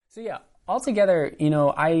So yeah, altogether,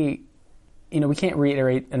 we can't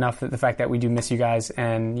reiterate enough the fact that we do miss you guys,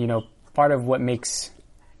 and part of what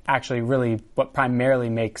primarily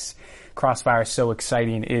makes Crossfire so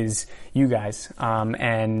exciting is you guys,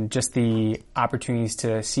 and just the opportunities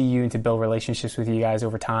to see you and to build relationships with you guys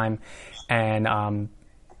over time. And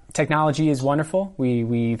technology is wonderful.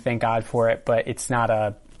 We thank God for it, but it's not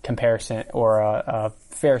a comparison or a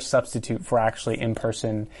fair substitute for actually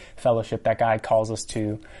in-person fellowship that God calls us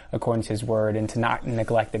to according to His Word, and to not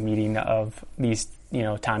neglect the meeting of these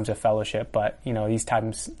times of fellowship. But these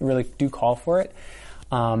times really do call for it.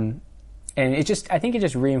 And I think it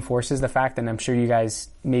just reinforces the fact, and I'm sure you guys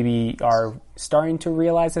maybe are starting to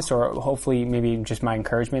realize this, or hopefully maybe just my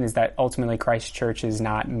encouragement is that ultimately Christ Church is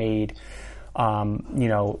not made,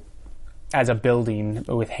 as a building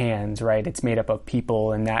with hands, right? It's made up of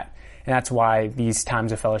people, and that's why these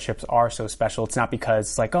times of fellowships are so special. It's not because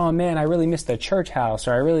it's like, oh man, I really miss the church house,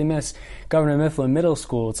 or I really miss Governor Mifflin Middle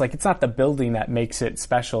School. It's like, it's not the building that makes it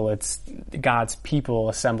special. It's God's people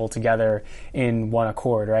assembled together in one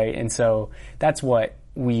accord, right? And so that's what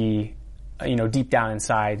we, deep down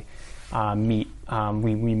inside, we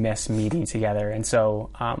miss meeting together. And so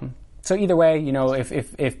either way,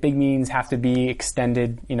 if big meetings have to be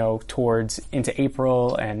extended, towards into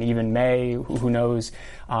April and even May, who knows,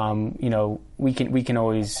 we can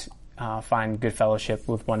always find good fellowship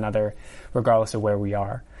with one another, regardless of where we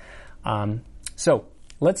are. So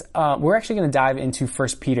we're actually going to dive into 1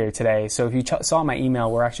 Peter today. So if you saw my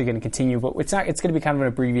email, we're actually going to continue, but it's going to be kind of an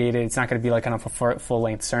abbreviated. It's not going to be like kind of a full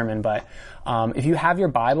length sermon, but if you have your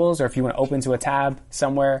Bibles, or if you want to open to a tab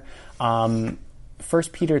somewhere, 1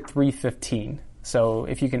 Peter 3:15. So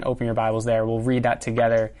if you can open your Bibles there, we'll read that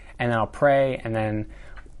together, and then I'll pray, and then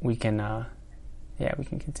we can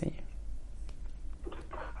continue.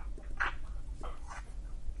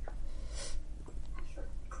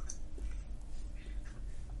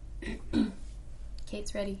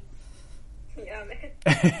 Kate's ready. Yeah,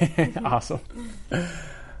 man. Awesome.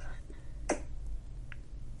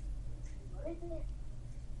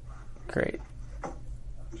 Great.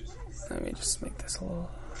 Let me just make this a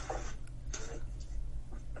little...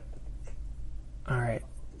 All right.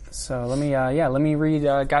 So let me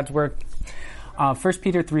read God's Word. 1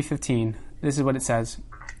 Peter 3:15. This is what it says.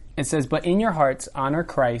 It says, "But in your hearts honor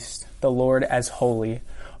Christ the Lord as holy,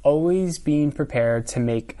 always being prepared to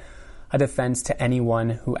make a defense to anyone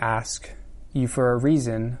who asks you for a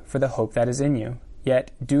reason for the hope that is in you.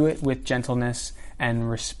 Yet do it with gentleness and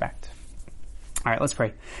respect." All right, let's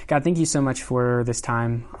pray. God, thank you so much for this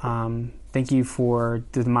time. Thank you for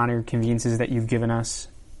the minor conveniences that you've given us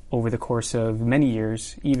over the course of many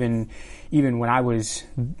years, even when I was,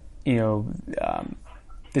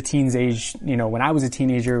 the teens age. When I was a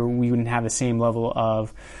teenager, we wouldn't have the same level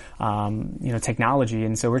of, technology.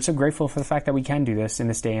 And so we're so grateful for the fact that we can do this in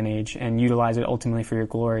this day and age and utilize it ultimately for your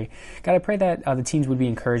glory. God, I pray that the teens would be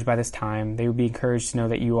encouraged by this time. They would be encouraged to know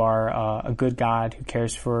that you are a good God who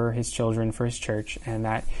cares for his children, for his church, and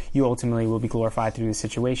that you ultimately will be glorified through the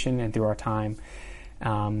situation and through our time.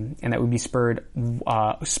 And that would be spurred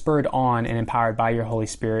on and empowered by your Holy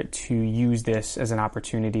Spirit to use this as an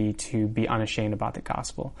opportunity to be unashamed about the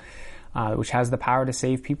gospel, which has the power to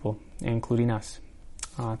save people, including us.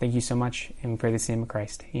 Thank you so much, and we pray this in the name of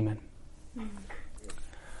Christ. Amen.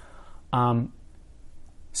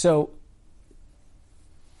 So,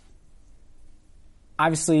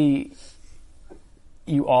 obviously,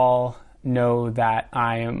 you all know that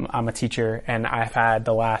I'm a teacher, and I've had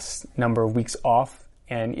the last number of weeks off.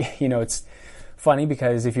 And, it's funny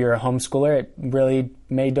because if you're a homeschooler, it really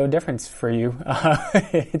made no difference for you.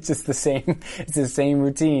 It's just the same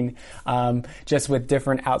routine, just with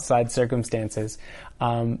different outside circumstances.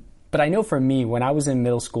 But I know for me, when I was in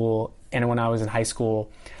middle school and when I was in high school,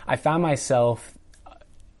 I found myself,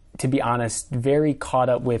 to be honest, very caught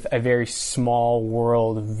up with a very small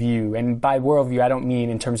world view. And by worldview, I don't mean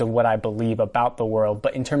in terms of what I believe about the world,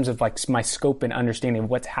 but in terms of like my scope and understanding of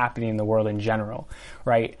what's happening in the world in general,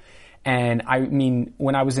 right? And I mean,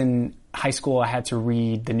 when I was in high school, I had to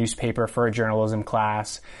read the newspaper for a journalism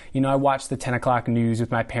class. I watched the 10 o'clock news with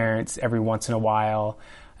my parents every once in a while.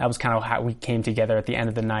 That was kind of how we came together at the end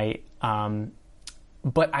of the night.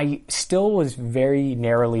 But I still was very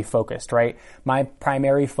narrowly focused, right? My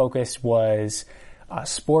primary focus was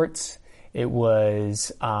sports. It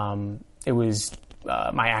was my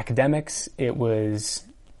academics. It was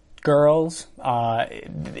girls.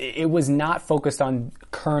 It was not focused on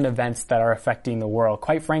current events that are affecting the world.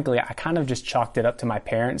 Quite frankly, I kind of just chalked it up to my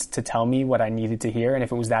parents to tell me what I needed to hear, and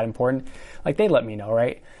if it was that important, like they let me know,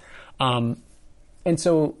 right? And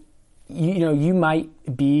so, you might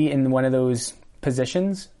be in one of those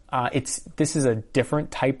positions, this is a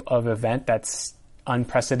different type of event that's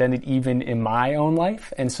unprecedented even in my own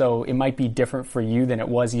life. And so it might be different for you than it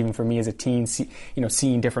was even for me as a teen,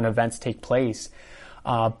 seeing different events take place.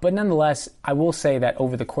 But nonetheless, I will say that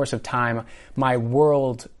over the course of time, my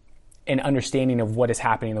world and understanding of what is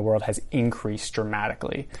happening in the world has increased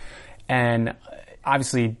dramatically. And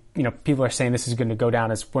obviously, people are saying this is going to go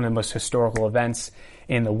down as one of the most historical events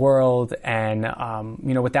in the world. And,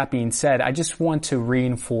 with that being said, I just want to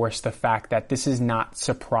reinforce the fact that this is not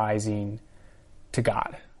surprising to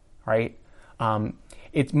God, right?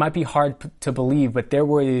 It might be hard to believe, but there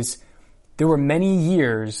were many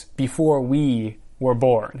years before we were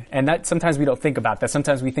born. And that sometimes we don't think about that.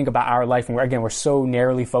 Sometimes we think about our life and we're so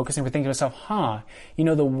narrowly focused and we're thinking to ourselves,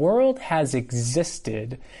 the world has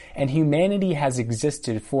existed and humanity has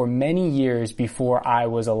existed for many years before I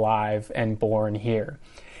was alive and born here.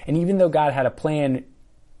 And even though God had a plan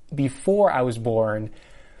before I was born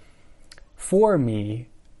for me,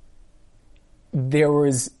 there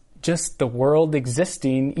was just the world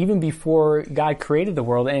existing even before God created the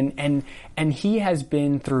world. And he has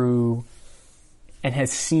been through and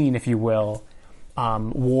has seen, if you will,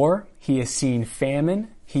 war. He has seen famine.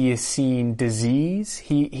 He has seen disease.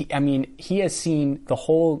 He has seen the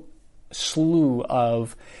whole slew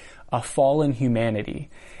of a fallen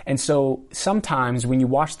humanity. And so sometimes when you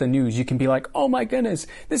watch the news, you can be like, oh my goodness,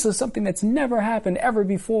 this is something that's never happened ever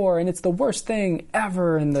before. And it's the worst thing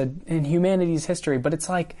ever in humanity's history. But it's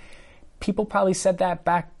like, people probably said that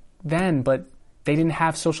back then, but they didn't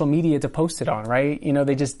have social media to post it on, right?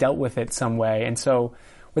 They just dealt with it some way. And so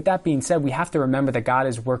with that being said, we have to remember that God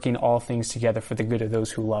is working all things together for the good of those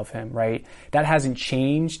who love him, right? That hasn't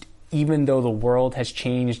changed, even though the world has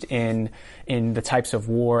changed in the types of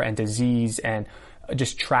war and disease and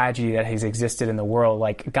just tragedy that has existed in the world.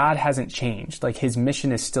 Like, God hasn't changed. Like, his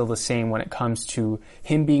mission is still the same when it comes to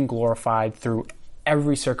him being glorified through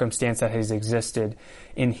every circumstance that has existed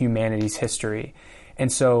in humanity's history. And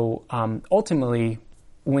so, ultimately,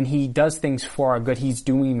 when he does things for our good, he's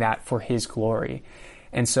doing that for his glory.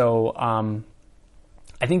 And so,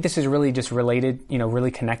 I think this is really just related,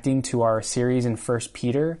 really connecting to our series in 1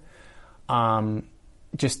 Peter.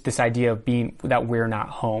 Just this idea of being, that we're not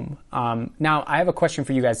home. Now, I have a question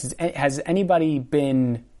for you guys. Has anybody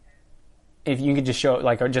been, if you could just show,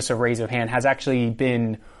 or just a raise of hand, has actually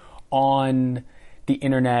been on the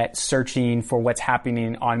internet searching for what's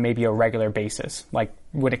happening on maybe a regular basis, like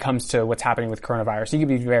when it comes to what's happening with coronavirus? You can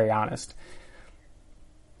be very honest.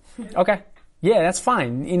 Okay. Yeah, that's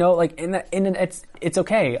fine. And it's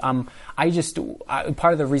okay.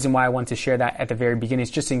 Part of the reason why I want to share that at the very beginning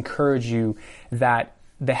is just to encourage you that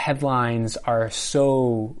the headlines are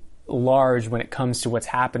so large when it comes to what's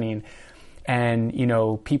happening. And,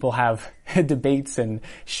 people have debates and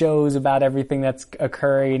shows about everything that's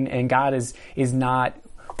occurring, and God is not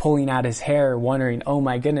pulling out his hair wondering, oh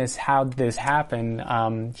my goodness, how did this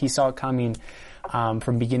happen? He saw it coming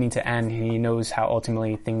from beginning to end, and he knows how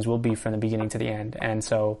ultimately things will be from the beginning to the end. And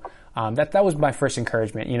so that was my first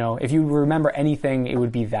encouragement. If you remember anything, it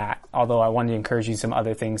would be that, although I wanted to encourage you some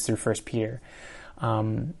other things through 1 Peter.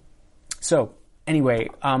 So anyway,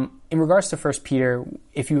 in regards to 1 Peter,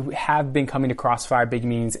 if you have been coming to Crossfire Big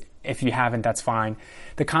Meetings, if you haven't, that's fine.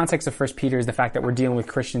 The context of 1 Peter is the fact that we're dealing with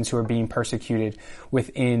Christians who are being persecuted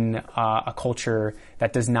within a culture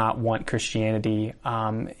that does not want Christianity.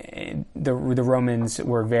 The Romans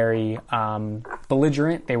were very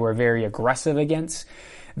belligerent. They were very aggressive against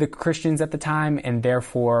the Christians at the time, and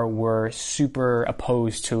therefore were super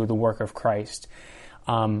opposed to the work of Christ.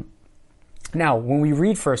 Now, when we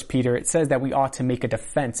read 1 Peter, it says that we ought to make a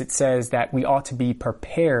defense. It says that we ought to be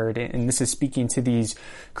prepared, and this is speaking to these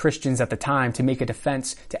Christians at the time, to make a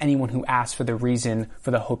defense to anyone who asks for the reason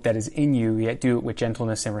for the hope that is in you, yet do it with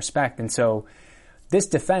gentleness and respect. And so this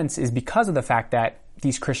defense is because of the fact that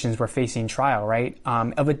these Christians were facing trial, right?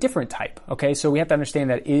 Of a different type, okay? So we have to understand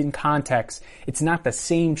that in context, it's not the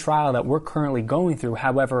same trial that we're currently going through.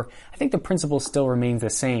 However, I think the principle still remains the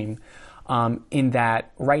same. In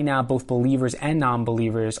that right now both believers and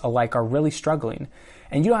non-believers alike are really struggling.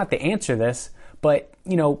 And you don't have to answer this, but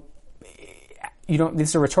this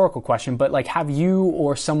is a rhetorical question, but have you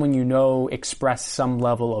or someone expressed some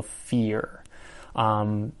level of fear?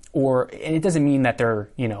 And it doesn't mean that they're,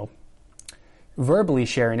 verbally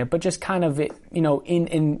sharing it, but just kind of it,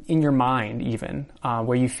 in your mind even,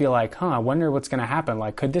 where you feel like, I wonder what's going to happen.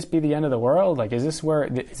 Could this be the end of the world? Is this where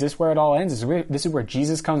it all ends? This is where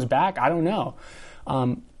Jesus comes back? I don't know.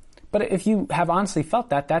 But if you have honestly felt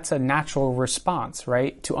that, that's a natural response,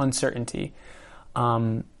 right, to uncertainty.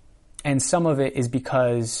 And some of it is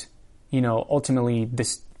because, ultimately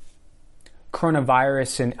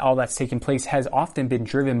coronavirus and all that's taken place has often been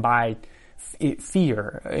driven by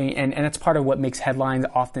fear. And that's part of what makes headlines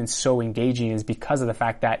often so engaging, is because of the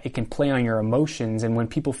fact that it can play on your emotions. And when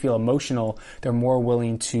people feel emotional, they're more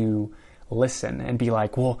willing to listen and be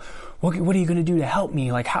like, well, what are you going to do to help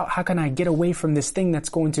me? Like, how can I get away from this thing that's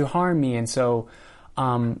going to harm me? And so,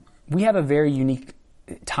 we have a very unique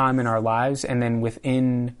time in our lives, and then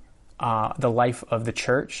within the life of the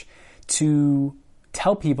church, to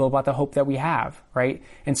tell people about the hope that we have, right?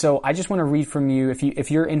 And so I just want to read from you. If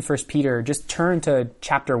you're in 1 Peter, just turn to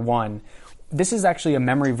chapter 1. This is actually a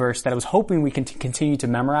memory verse that I was hoping we can continue to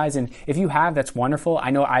memorize. And if you have, that's wonderful.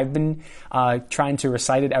 I know I've been trying to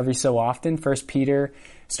recite it every so often. 1 Peter,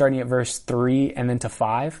 starting at verse 3 and then to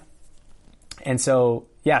 5. And so,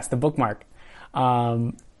 yes, the bookmark.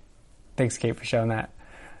 Thanks, Kate, for showing that.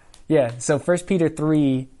 Yeah, so 1 Peter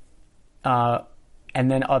 3 and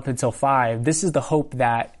then up until 5, this is the hope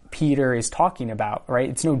that Peter is talking about, right?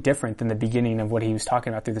 It's no different than the beginning of what he was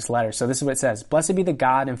talking about through this letter. So this is what it says. Blessed be the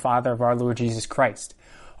God and Father of our Lord Jesus Christ.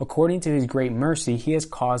 According to his great mercy, he has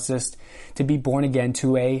caused us to be born again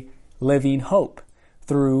to a living hope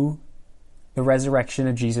through the resurrection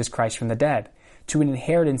of Jesus Christ from the dead, to an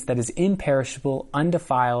inheritance that is imperishable,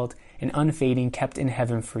 undefiled, and unfading, kept in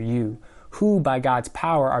heaven for you, who by God's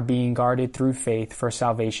power are being guarded through faith for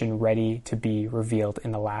salvation ready to be revealed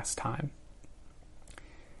in the last time.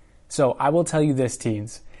 So I will tell you this,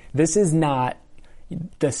 teens. This is not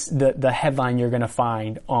the headline you're going to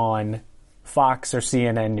find on Fox or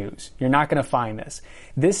CNN News. You're not going to find this.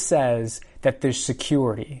 This says that there's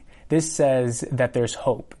security. This says that there's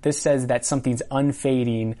hope. This says that something's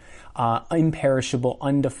unfading, imperishable,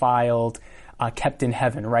 undefiled, kept in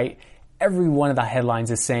heaven, right? Every one of the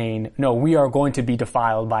headlines is saying, no, we are going to be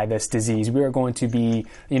defiled by this disease. We are going to be,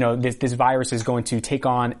 this virus is going to take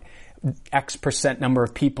on X% number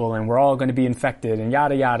of people and we're all going to be infected and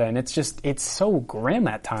yada, yada. And it's so grim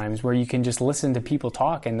at times where you can just listen to people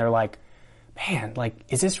talk and they're like, man, like,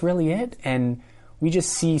 is this really it? And we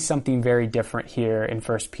just see something very different here in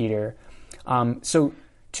 1 Peter. So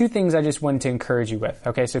two things I just wanted to encourage you with.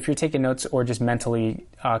 Okay. So if you're taking notes or just mentally,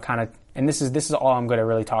 and this is all I'm going to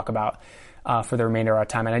really talk about, for the remainder of our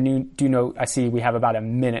time. And I see we have about a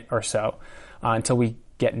minute or so, until we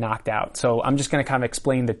get knocked out. So I'm just going to kind of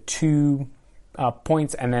explain the 2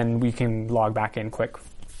 points and then we can log back in quick.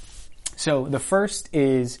 So the first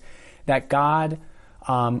is that God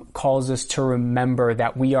calls us to remember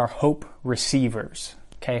that we are hope receivers.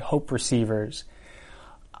 Okay, hope receivers.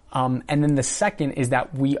 And then the second is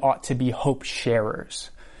that we ought to be hope sharers.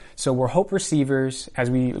 So we're hope receivers,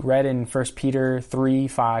 as we read in 1 Peter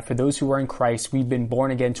 3:5. For those who are in Christ, we've been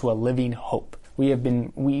born again to a living hope.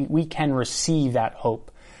 We can receive that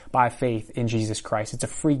hope by faith in Jesus Christ. It's a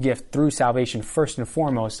free gift through salvation, first and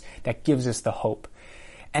foremost, that gives us the hope.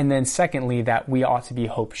 And then secondly, that we ought to be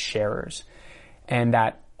hope sharers. And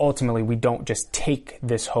that ultimately we don't just take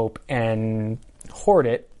this hope and hoard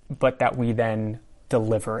it, but that we then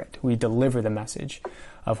deliver it. We deliver the message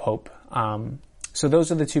of hope. So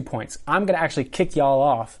those are the 2 points. I'm going to actually kick y'all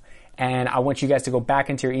off, and I want you guys to go back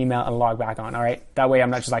into your email and log back on, all right? That way I'm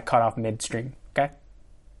not just like cut off midstream, okay?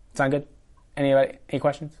 Sound good? Anybody? Any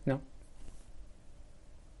questions? No?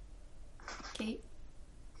 Kate?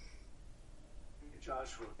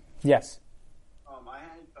 Joshua. Yes. I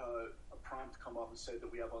had a prompt come up and said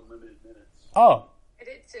that we have unlimited minutes. Oh. I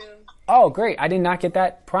did too. Oh, great. I did not get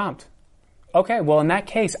that prompt. Okay, well, in that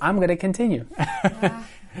case, I'm going to continue.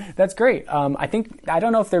 That's great. I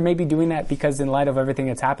don't know if they're maybe doing that because in light of everything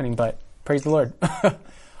that's happening, but praise the Lord.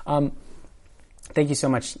 Thank you so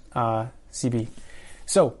much, CB.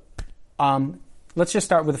 So, let's just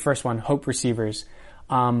start with the first one, hope receivers.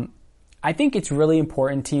 I think it's really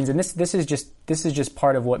important, teens, and this is just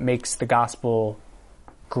part of what makes the gospel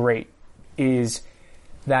great, is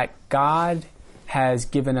that God has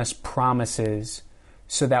given us promises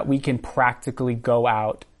so that we can practically go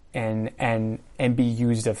out and be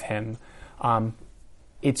used of him.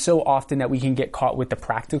 It's so often that we can get caught with the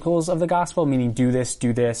practicals of the gospel, meaning do this,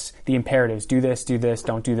 the imperatives, do this,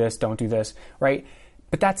 don't do this, right?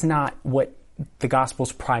 But that's not what the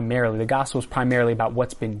gospel's primarily. The gospel's primarily about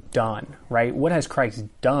what's been done, right? What has Christ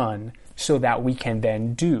done so that we can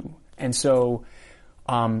then do? And so,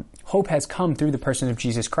 hope has come through the person of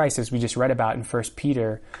Jesus Christ, as we just read about in 1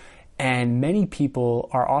 Peter. And many people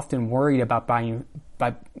are often worried about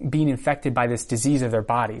being infected by this disease of their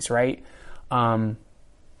bodies, right?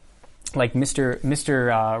 Like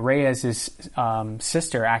Mr. Reyes's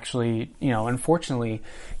sister actually, unfortunately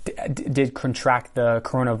did contract the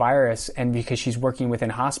coronavirus, and because she's working within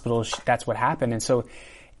hospitals, that's what happened. And so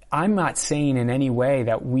I'm not saying in any way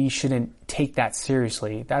that we shouldn't take that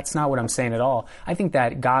seriously. That's not what I'm saying at all. I think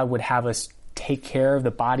that God would have us take care of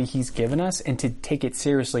the body he's given us and to take it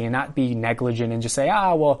seriously and not be negligent and just say,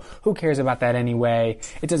 well, who cares about that anyway?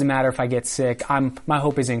 It doesn't matter if I get sick. My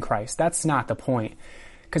hope is in Christ. That's not the point.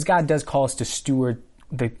 Because God does call us to steward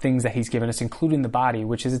the things that he's given us, including the body,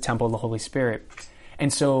 which is a temple of the Holy Spirit.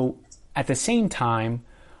 And so at the same time,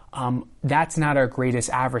 that's not our greatest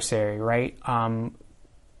adversary, right?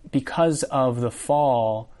 Because of the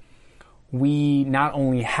fall, we not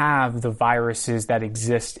only have the viruses that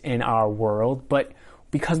exist in our world, but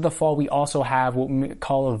because of the fall, we also have what we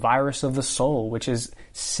call a virus of the soul, which is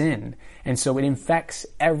sin. And so it infects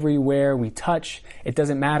everywhere we touch. It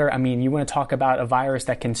doesn't matter. I mean, you want to talk about a virus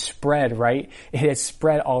that can spread, right? It has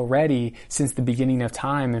spread already since the beginning of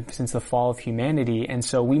time and since the fall of humanity. And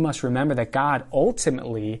so we must remember that God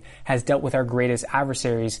ultimately has dealt with our greatest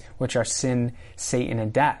adversaries, which are sin, Satan,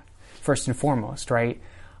 and death, first and foremost, right?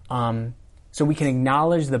 So we can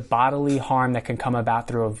acknowledge the bodily harm that can come about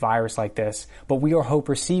through a virus like this, but we are hope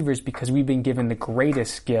receivers because we've been given the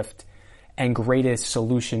greatest gift and greatest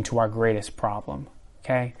solution to our greatest problem,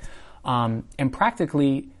 okay? And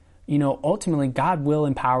practically, ultimately, God will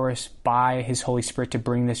empower us by his Holy Spirit to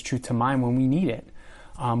bring this truth to mind when we need it.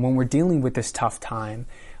 When we're dealing with this tough time,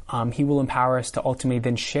 he will empower us to ultimately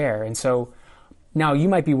then share. And so now you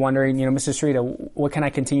might be wondering, Mr. Sarita, what can I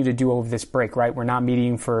continue to do over this break, right? We're not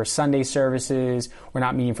meeting for Sunday services. We're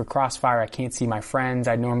not meeting for Crossfire. I can't see my friends.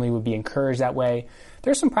 I normally would be encouraged that way.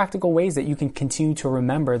 There's some practical ways that you can continue to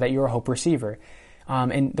remember that you're a hope receiver.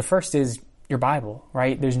 And the first is your Bible,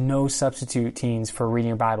 right? There's no substitute, teens, for reading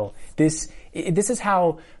your Bible. This is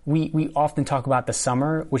how we often talk about the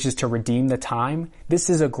summer, which is to redeem the time. This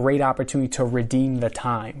is a great opportunity to redeem the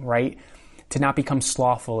time, right? To not become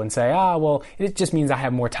slothful and say, well, it just means I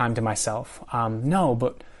have more time to myself. No,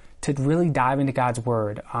 but to really dive into God's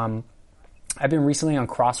Word. I've been recently on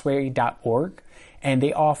crossway.org, and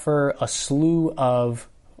they offer a slew of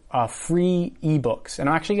free ebooks. And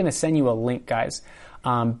I'm actually going to send you a link, guys,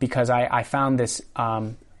 because I found this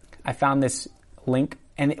link,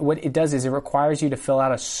 and what it does is it requires you to fill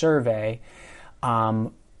out a survey,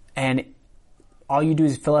 and all you do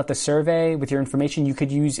is fill out the survey with your information. You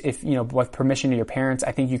could use, if with permission of your parents,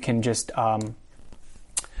 I think you can just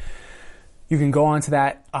you can go onto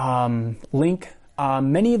that link.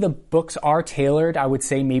 Many of the books are tailored, I would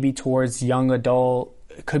say, maybe towards young adult,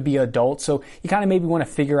 could be adult. So you kind of maybe want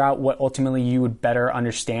to figure out what ultimately you would better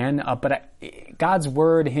understand. But God's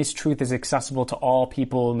Word, his truth is accessible to all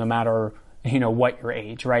people, no matter what your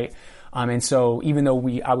age, right? And so even though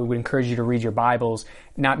I would encourage you to read your Bibles,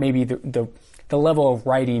 not maybe the level of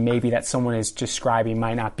writing maybe that someone is describing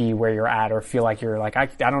might not be where you're at, or feel like you're like, I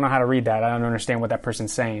don't know how to read that. I don't understand what that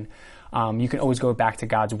person's saying. You can always go back to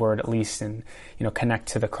God's Word at least and, connect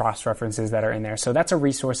to the cross references that are in there. So that's a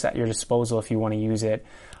resource at your disposal if you want to use it.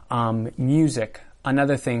 Music,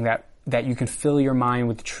 another thing that you can fill your mind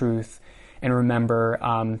with truth and remember.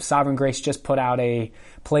 Sovereign Grace just put out a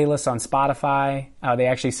playlist on Spotify. They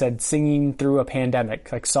actually said singing through a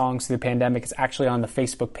pandemic, like songs through the pandemic. It's actually on the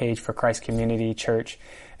Facebook page for Christ Community Church.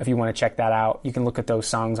 If you want to check that out, you can look at those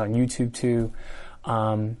songs on YouTube too.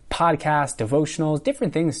 Podcasts, devotionals,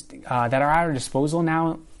 different things that are at our disposal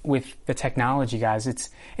now with the technology, guys. It's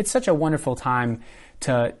such a wonderful time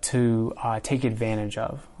to take advantage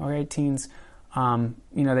of. All right, teens,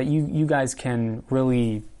 that you guys can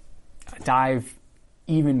really dive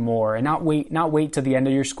even more and not wait till the end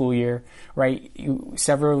of your school year, right?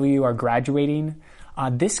 Several of you are graduating.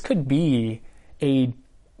 This could be a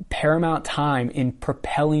paramount time in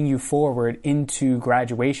propelling you forward into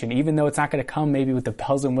graduation, even though it's not going to come maybe with the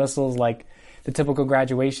bells and whistles like the typical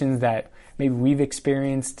graduations that maybe we've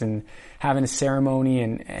experienced and having a ceremony,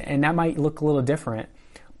 and that might look a little different.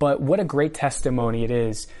 But what a great testimony it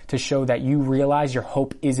is to show that you realize your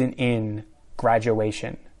hope isn't in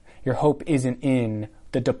graduation. Your hope isn't in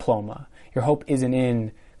the diploma. Your hope isn't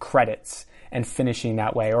in credits and finishing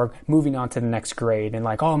that way or moving on to the next grade and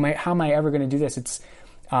like, how am I ever going to do this? It's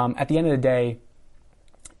at the end of the day,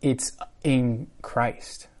 it's in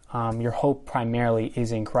Christ. Your hope primarily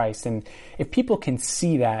is in Christ. And if people can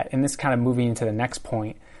see that, and this kind of moving into the next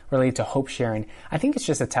point related to hope sharing, I think it's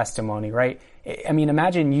just a testimony, right? I mean,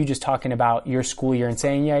 imagine you just talking about your school year and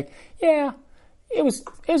saying, yeah, it was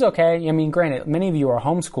okay. I mean, granted, many of you are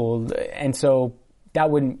homeschooled, and so that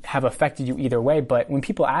wouldn't have affected you either way. But when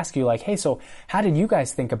people ask you like, hey, so how did you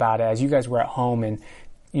guys think about it as you guys were at home and,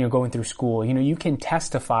 going through school? You can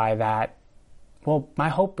testify that, well, my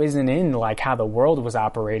hope isn't in like how the world was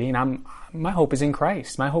operating. My hope is in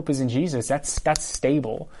Christ. My hope is in Jesus. That's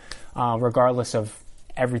stable, regardless of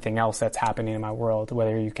everything else that's happening in my world,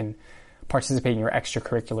 whether you can participate in your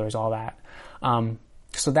extracurriculars, all that.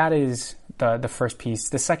 So that is the first piece.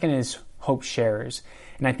 The second is hope sharers.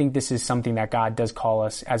 And I think this is something that God does call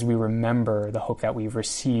us as we remember the hope that we've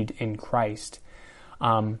received in Christ.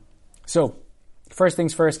 So first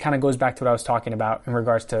things first kind of goes back to what I was talking about in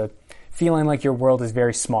regards to feeling like your world is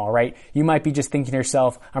very small, right? You might be just thinking to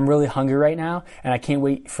yourself, I'm really hungry right now, and I can't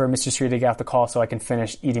wait for Mr. Sri to get off the call so I can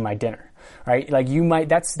finish eating my dinner, right? Like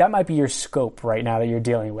that might be your scope right now that you're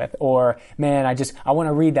dealing with. Or, man, I want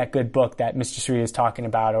to read that good book that Mr. Sri is talking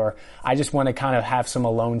about, or I just want to kind of have some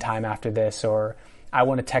alone time after this, or I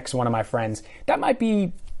want to text one of my friends. That might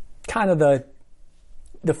be kind of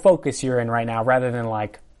the focus you're in right now, rather than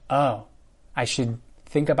like, oh, I should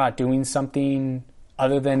think about doing something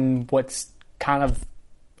other than what's kind of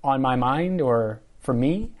on my mind or for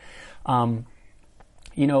me. You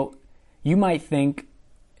might think,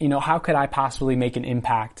 how could I possibly make an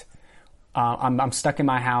impact? I'm stuck in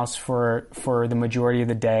my house for the majority of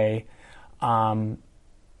the day. And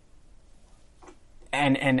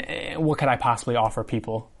what could I possibly offer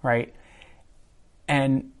people, right?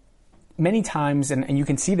 And many times, and you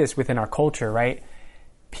can see this within our culture, right?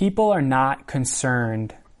 People are not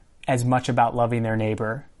concerned as much about loving their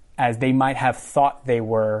neighbor as they might have thought they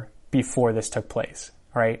were before this took place,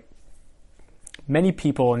 right? Many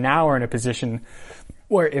people now are in a position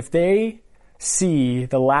where if they see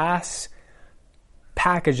the last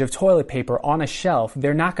package of toilet paper on a shelf,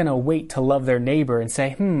 they're not going to wait to love their neighbor and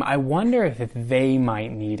say, I wonder if they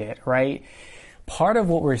might need it, right? Part of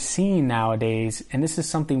what we're seeing nowadays, and this is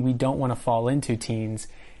something we don't want to fall into, teens,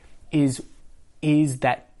 is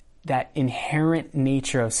that inherent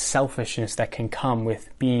nature of selfishness that can come with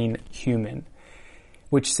being human,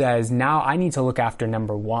 which says, now I need to look after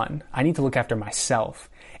number one. I need to look after myself.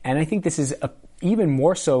 And I think this is even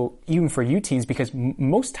more so even for you teens, because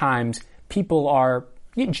most times people are,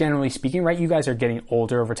 generally speaking, right, you guys are getting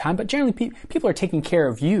older over time, but generally people are taking care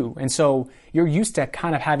of you. And so you're used to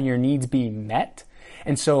kind of having your needs being met.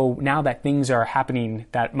 And so now that things are happening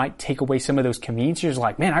that might take away some of those conveniences, you're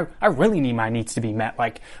like, man, I really need my needs to be met.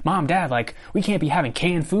 Like, mom, dad, like, we can't be having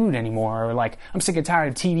canned food anymore. Or like, I'm sick and tired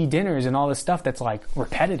of TV dinners and all this stuff that's like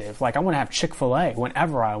repetitive. Like, I want to have Chick-fil-A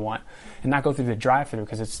whenever I want and not go through the drive-thru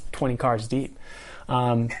because it's 20 cars deep.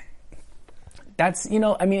 That's,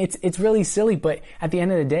 it's really silly, but at the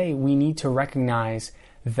end of the day, we need to recognize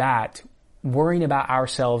that worrying about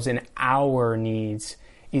ourselves and our needs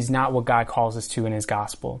is not what God calls us to in his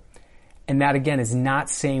gospel. And that, again, is not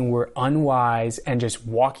saying we're unwise and just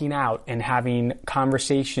walking out and having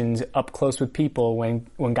conversations up close with people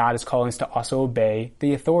when God is calling us to also obey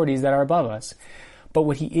the authorities that are above us. But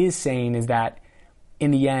what he is saying is that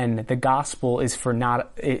in the end, the gospel is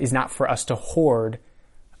not for us to hoard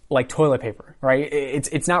like toilet paper, right?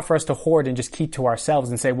 It's not for us to hoard and just keep to ourselves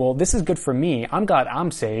and say, well, this is good for me. I'm glad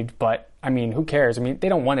I'm saved, but who cares? They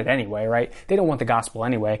don't want it anyway, right? They don't want the gospel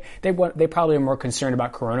anyway. They probably are more concerned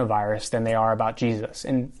about coronavirus than they are about Jesus.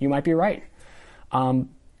 And you might be right.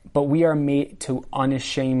 But we are made to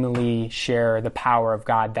unashamedly share the power of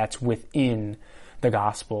God that's within the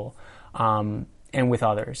gospel, and with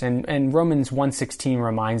others. And Romans 1:16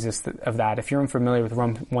 reminds us of that. If you're unfamiliar with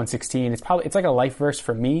Romans 1:16, it's like a life verse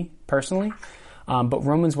for me personally. But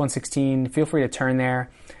Romans 1:16, feel free to turn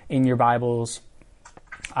there in your Bibles.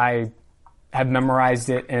 I have memorized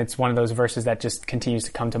it, and it's one of those verses that just continues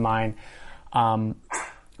to come to mind.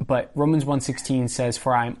 But Romans 1:16 says,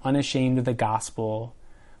 "For I am unashamed of the gospel,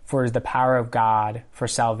 for it is the power of God for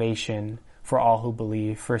salvation for all who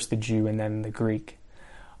believe, first the Jew and then the Greek."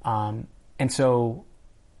 And so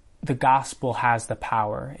the gospel has the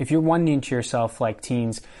power. If you're wondering to yourself, like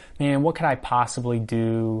teens, man, what could I possibly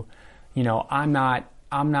do? I'm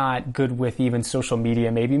not good with even social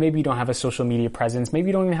media. Maybe you don't have a social media presence. Maybe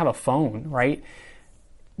you don't even have a phone, right?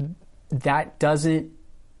 That doesn't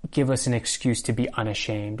give us an excuse to be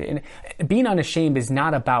unashamed. And being unashamed is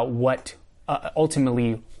not about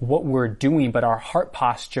ultimately what we're doing, but our heart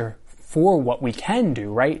posture for what we can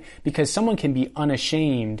do, right? Because someone can be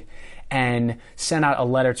unashamed and send out a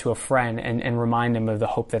letter to a friend and remind them of the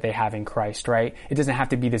hope that they have in Christ, right? It doesn't have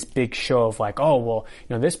to be this big show of like, oh, well,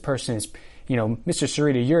 this person is, Mr.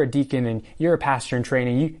 Sarita, you're a deacon and you're a pastor in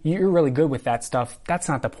training. You're really good with that stuff. That's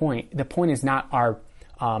not the point. The point is not our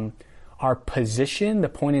position. The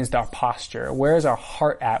point is our posture. Where is our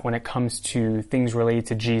heart at when it comes to things related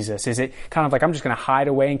to Jesus? Is it kind of like I'm just going to hide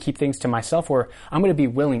away and keep things to myself, or I'm going to be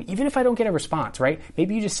willing, even if I don't get a response, right?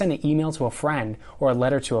 Maybe you just send an email to a friend or a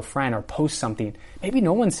letter to a friend or post something. Maybe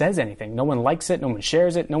no one says anything. No one likes it. No one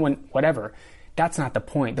shares it. No one, whatever. That's not the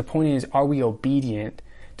point. The point is, are we obedient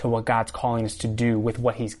to what God's calling us to do with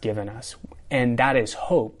what he's given us. And that is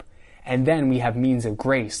hope. And then we have means of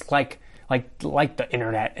grace, like the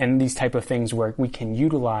internet and these type of things where we can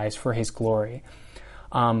utilize for his glory.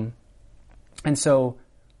 And so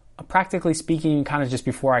practically speaking, kind of just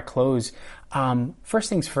before I close, first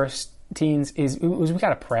things first, teens, is we got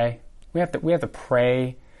to pray. We have to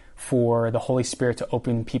pray for the Holy Spirit to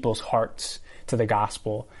open people's hearts to the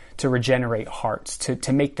gospel, to regenerate hearts,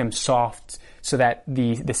 to make them soft, so that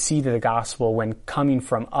the seed of the gospel, when coming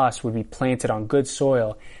from us, would be planted on good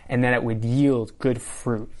soil, and that it would yield good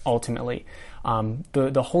fruit ultimately.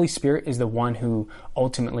 The Holy Spirit is the one who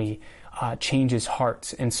ultimately changes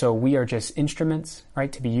hearts, and so we are just instruments,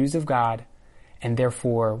 right, to be used of God, and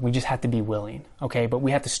therefore we just have to be willing, okay? But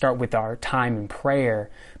we have to start with our time in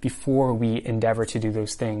prayer before we endeavor to do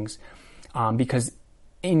those things, because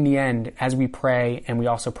in the end, as we pray, and we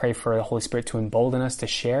also pray for the Holy Spirit to embolden us to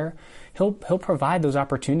share, He'll provide those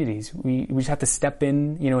opportunities. We just have to step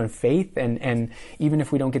in, in faith, and even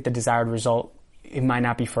if we don't get the desired result, it might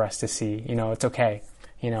not be for us to see. It's okay.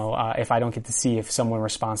 If I don't get to see if someone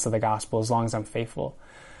responds to the gospel, as long as I'm faithful.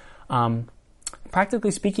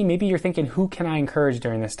 Practically speaking, maybe you're thinking, who can I encourage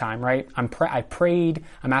during this time, right? I prayed,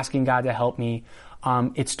 I'm asking God to help me.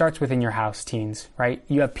 It starts within your house, teens, right?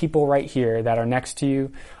 You have people right here that are next to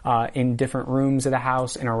you, in different rooms of the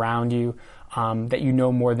house and around you, that you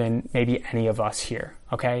know more than maybe any of us here,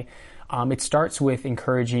 okay? It starts with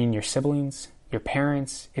encouraging your siblings, your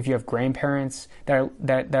parents, if you have grandparents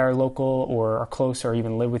that are local or are close or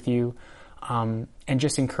even live with you, and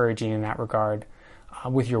just encouraging in that regard,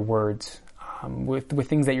 with your words, with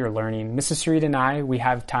things that you're learning. Mrs. Sarita and I, we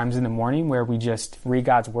have times in the morning where we just read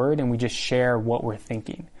God's word and we just share what we're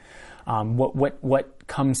thinking, what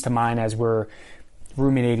comes to mind as we're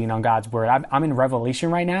ruminating on God's word. I'm in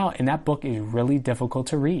Revelation right now, and that book is really difficult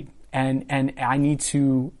to read, and I need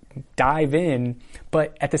to dive in,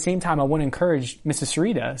 but at the same time, I want to encourage Mrs.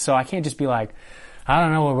 Sarita, so I can't just be like, I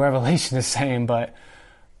don't know what Revelation is saying, but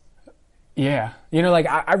yeah,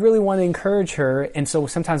 I really want to encourage her, and so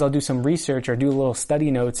sometimes I'll do some research or do a little study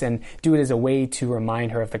notes and do it as a way to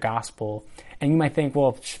remind her of the gospel. And you might think,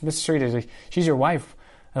 well, Mrs. Sarita, she's your wife,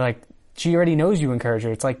 like, she already knows you encourage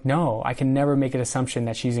her. It's like, no, I can never make an assumption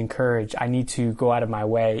that she's encouraged. I need to go out of my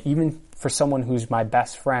way, even for someone who's my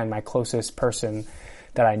best friend, my closest person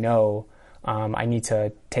that I know. I need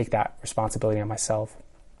to take that responsibility on myself.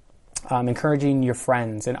 Encouraging your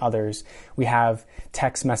friends and others. We have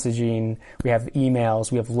text messaging, we have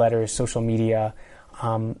emails, we have letters, social media.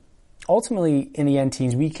 Ultimately, in the end,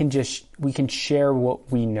 teens, we can share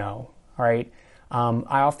what we know. All right.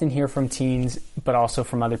 I often hear from teens, but also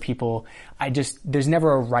from other people, there's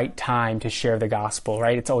never a right time to share the gospel,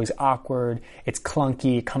 right? It's always awkward, it's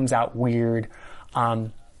clunky, it comes out weird.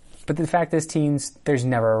 But the fact is, teens, there's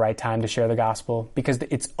never a right time to share the gospel, because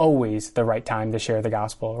it's always the right time to share the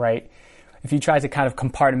gospel, right? If you try to kind of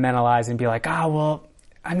compartmentalize and be like,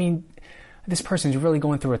 this person's really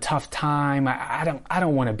going through a tough time, I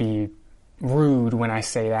don't want to be rude when I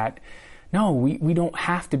say that. No, we don't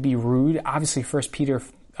have to be rude. Obviously, 1 Peter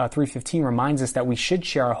 3:15 reminds us that we should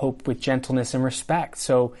share our hope with gentleness and respect.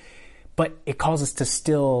 So, but it calls us to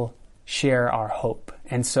still share our hope.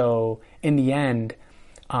 And so, in the end,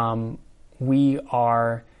 we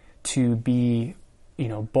are to be,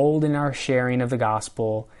 bold in our sharing of the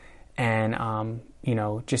gospel, and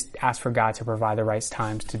just ask for God to provide the right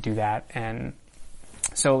times to do that. And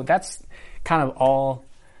so that's kind of all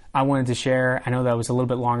I wanted to share. I know that was a little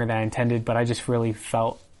bit longer than I intended, but I just really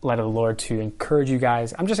felt led of the Lord to encourage you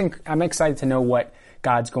guys. I'm excited to know what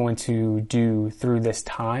God's going to do through this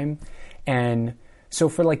time. And so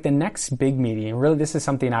for like the next big meeting, really this is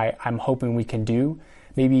something I'm hoping we can do,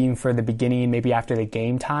 maybe even for the beginning, maybe after the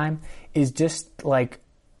game time, is just like,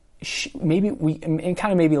 maybe a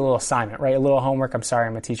little assignment, right? A little homework. I'm sorry,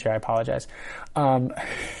 I'm a teacher, I apologize.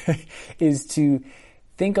 Is to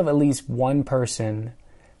think of at least one person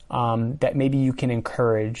that maybe you can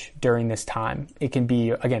encourage during this time. It could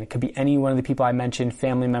be any one of the people I mentioned,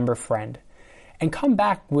 family member, friend, and come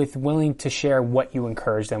back with willing to share what you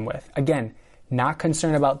encourage them with. Again, not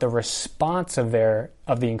concerned about the response of the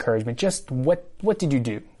encouragement, just what did you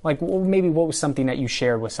do? Like, maybe what was something that you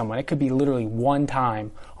shared with someone? It could be literally one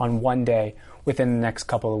time on one day within the next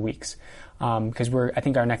couple of weeks. Because I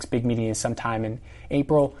think our next big meeting is sometime in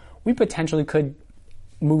April. We potentially could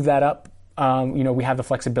move that up. We have the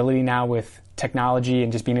flexibility now with technology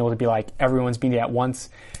and just being able to be like, everyone's meeting at once.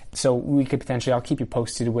 So we could potentially, I'll keep you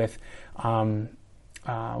posted with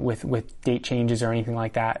date changes or anything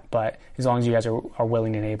like that. But as long as you guys are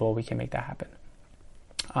willing and able, we can make that happen.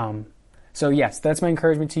 So yes, that's my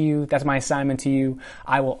encouragement to you. That's my assignment to you.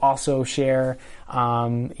 I will also share,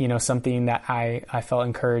 something that I felt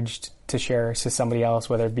encouraged to share to somebody else,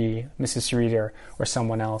 whether it be Mrs. Sarita or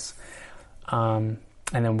someone else. And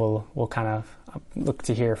then we'll kind of look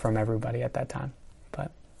to hear from everybody at that time.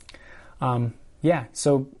 But,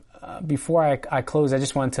 so before I close, I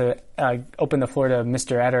just wanted to open the floor to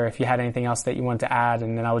Mr. Etter if you had anything else that you wanted to add,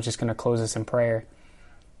 and then I was just going to close this in prayer.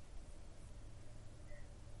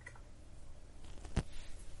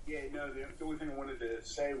 The only thing I wanted to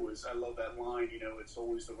say was I love that line, it's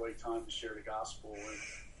always the right time to share the gospel. And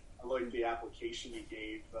I like the application you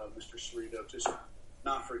gave, Mr. Sarita, just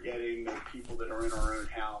not forgetting the people that are in our own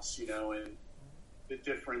house, and the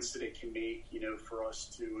difference that it can make, for us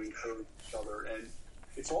to encourage each other. And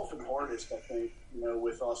it's often hardest, I think,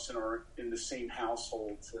 with us in the same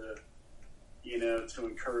household to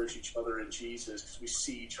encourage each other in Jesus, because we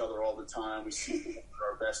see each other all the time. We see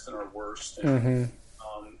our best and our worst. And,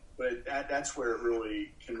 but that's where it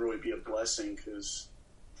can really be a blessing, because,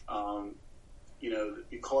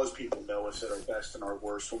 because people know us at our best and our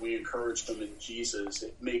worst, when we encourage them in Jesus,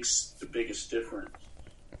 it makes the biggest difference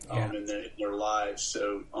in their lives.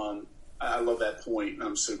 So I love that point, and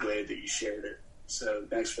I'm so glad that you shared it. So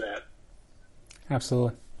thanks for that.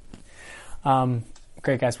 Absolutely.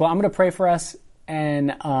 Great, guys. Well, I'm going to pray for us,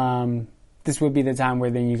 and this would be the time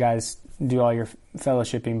where then you guys do all your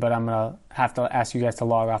fellowshipping, but I'm going to have to ask you guys to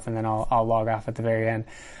log off, and then I'll log off at the very end.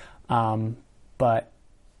 But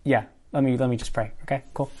yeah, let me just pray. Okay,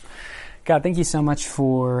 cool. God, thank you so much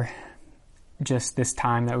for just this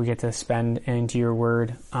time that we get to spend into your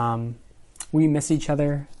word. We miss each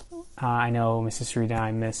other. I know Mrs. Sarita and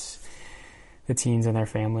I miss the teens and their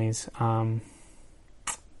families.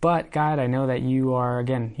 But God, I know that you are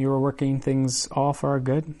working things all for our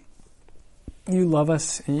good. You love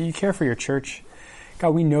us and you care for your church.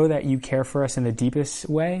 God, we know that you care for us in the deepest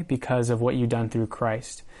way because of what you've done through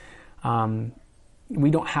Christ.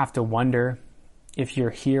 We don't have to wonder if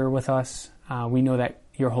you're here with us. We know that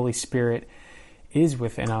your Holy Spirit is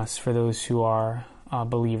within us for those who are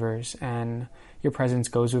believers, and your presence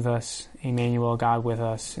goes with us, Emmanuel, God with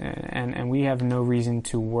us, and we have no reason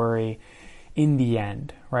to worry in the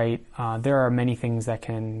end, right? There are many things that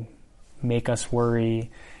can make us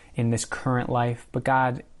worry in this current life, but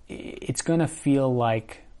God, it's going to feel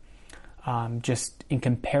like just in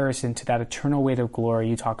comparison to that eternal weight of glory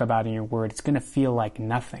you talk about in your word, it's going to feel like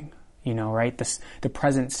nothing, right? The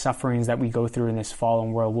present sufferings that we go through in this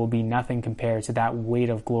fallen world will be nothing compared to that weight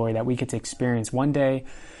of glory that we get to experience one day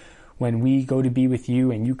when we go to be with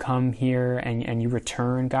you and you come here and you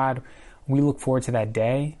return, God. We look forward to that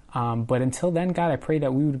day. But until then, God, I pray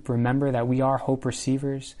that we would remember that we are hope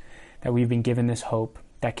receivers, that we've been given this hope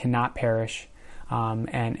that cannot perish,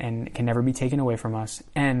 and can never be taken away from us,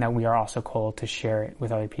 and that we are also called to share it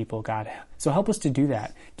with other people, God. So help us to do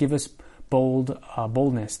that. Give us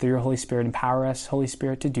boldness through your Holy Spirit. Empower us, Holy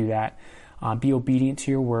Spirit, to do that. Be obedient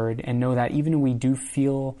to your word, and know that even when we do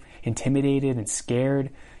feel intimidated and scared,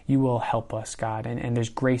 you will help us, God. And there's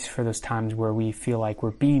grace for those times where we feel like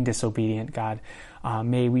we're being disobedient, God.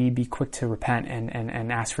 May we be quick to repent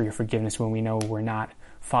and ask for your forgiveness when we know we're not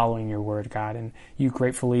following your word, God. And you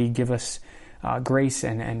gratefully give us grace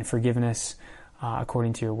and forgiveness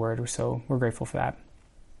according to your word. So we're grateful for that.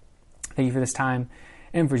 Thank you for this time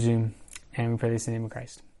and for Zoom. And we pray this in the name of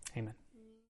Christ. Amen.